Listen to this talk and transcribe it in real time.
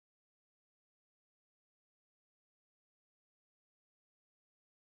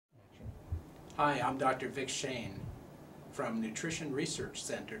Hi, I'm Dr. Vic Shane from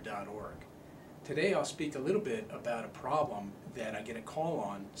nutritionresearchcenter.org. Today I'll speak a little bit about a problem that I get a call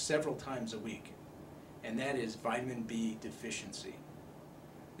on several times a week, and that is vitamin B deficiency.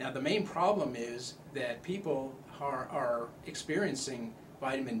 Now the main problem is that people are experiencing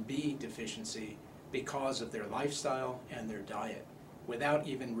vitamin B deficiency because of their lifestyle and their diet without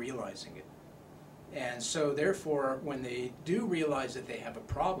even realizing it. And so therefore, when they do realize that they have a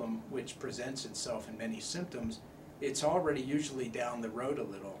problem, which presents itself in many symptoms, it's already usually down the road a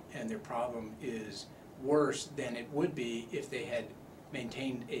little, and their problem is worse than it would be if they had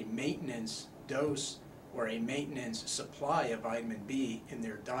maintained a maintenance dose or a maintenance supply of vitamin B in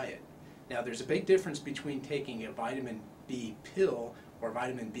their diet. Now there's a big difference between taking a vitamin B pill or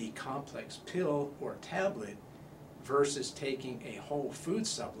vitamin B complex pill or tablet versus taking a whole food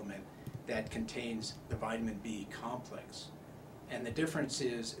supplement that contains the vitamin B complex. And the difference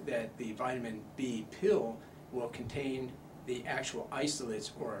is that the vitamin B pill will contain the actual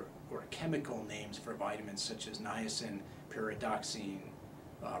isolates or chemical names for vitamins such as niacin, pyridoxine,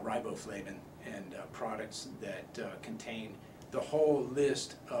 riboflavin, and products that contain the whole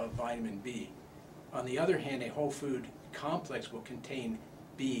list of vitamin B. On the other hand, a whole food complex will contain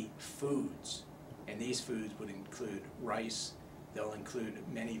B foods, and these foods would include rice, they'll include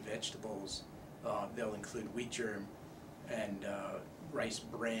many vegetables, they'll include wheat germ and rice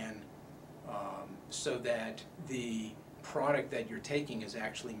bran, so that the product that you're taking is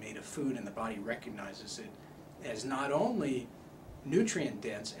actually made of food and the body recognizes it as not only nutrient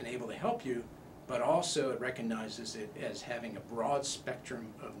dense and able to help you, but also it recognizes it as having a broad spectrum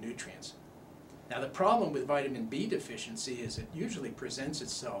of nutrients. Now the problem with vitamin B deficiency is it usually presents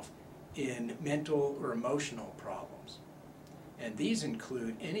itself in mental or emotional problems. And these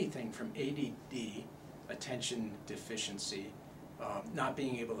include anything from ADD, attention deficiency, not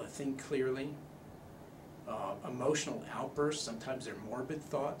being able to think clearly, emotional outbursts, sometimes they're morbid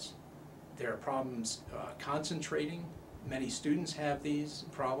thoughts. There are problems concentrating. Many students have these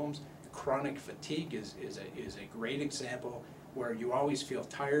problems. Chronic fatigue is a great example where you always feel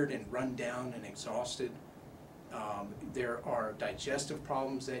tired and run down and exhausted. There are digestive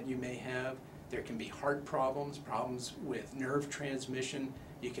problems that you may have. There can be heart problems, problems with nerve transmission.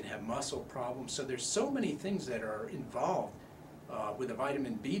 You can have muscle problems. So there's so many things that are involved with a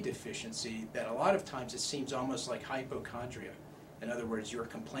vitamin B deficiency that a lot of times it seems almost like hypochondria. In other words, you're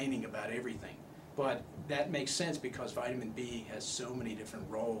complaining about everything. But that makes sense because vitamin B has so many different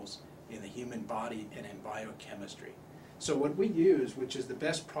roles in the human body and in biochemistry. So what we use, which is the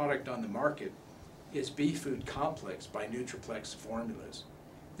best product on the market, is B Food Complex by Nutriplex Formulas.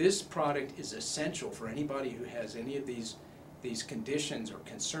 This product is essential for anybody who has any of these conditions or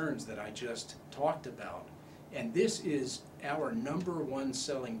concerns that I just talked about. And this is our #1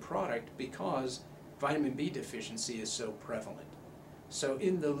 selling product because vitamin B deficiency is so prevalent. So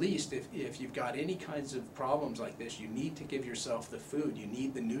in the least, if you've got any kinds of problems like this, you need to give yourself the food. You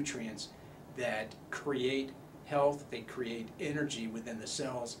need the nutrients that create health, they create energy within the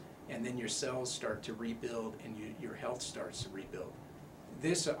cells, and then your cells start to rebuild and your health starts to rebuild.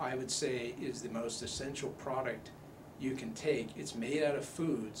 This, I would say, is the most essential product you can take. It's made out of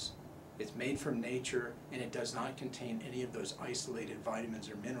foods, it's made from nature, and it does not contain any of those isolated vitamins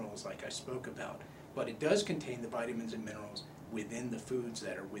or minerals like I spoke about. But it does contain the vitamins and minerals within the foods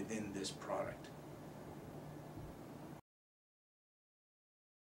that are within this product.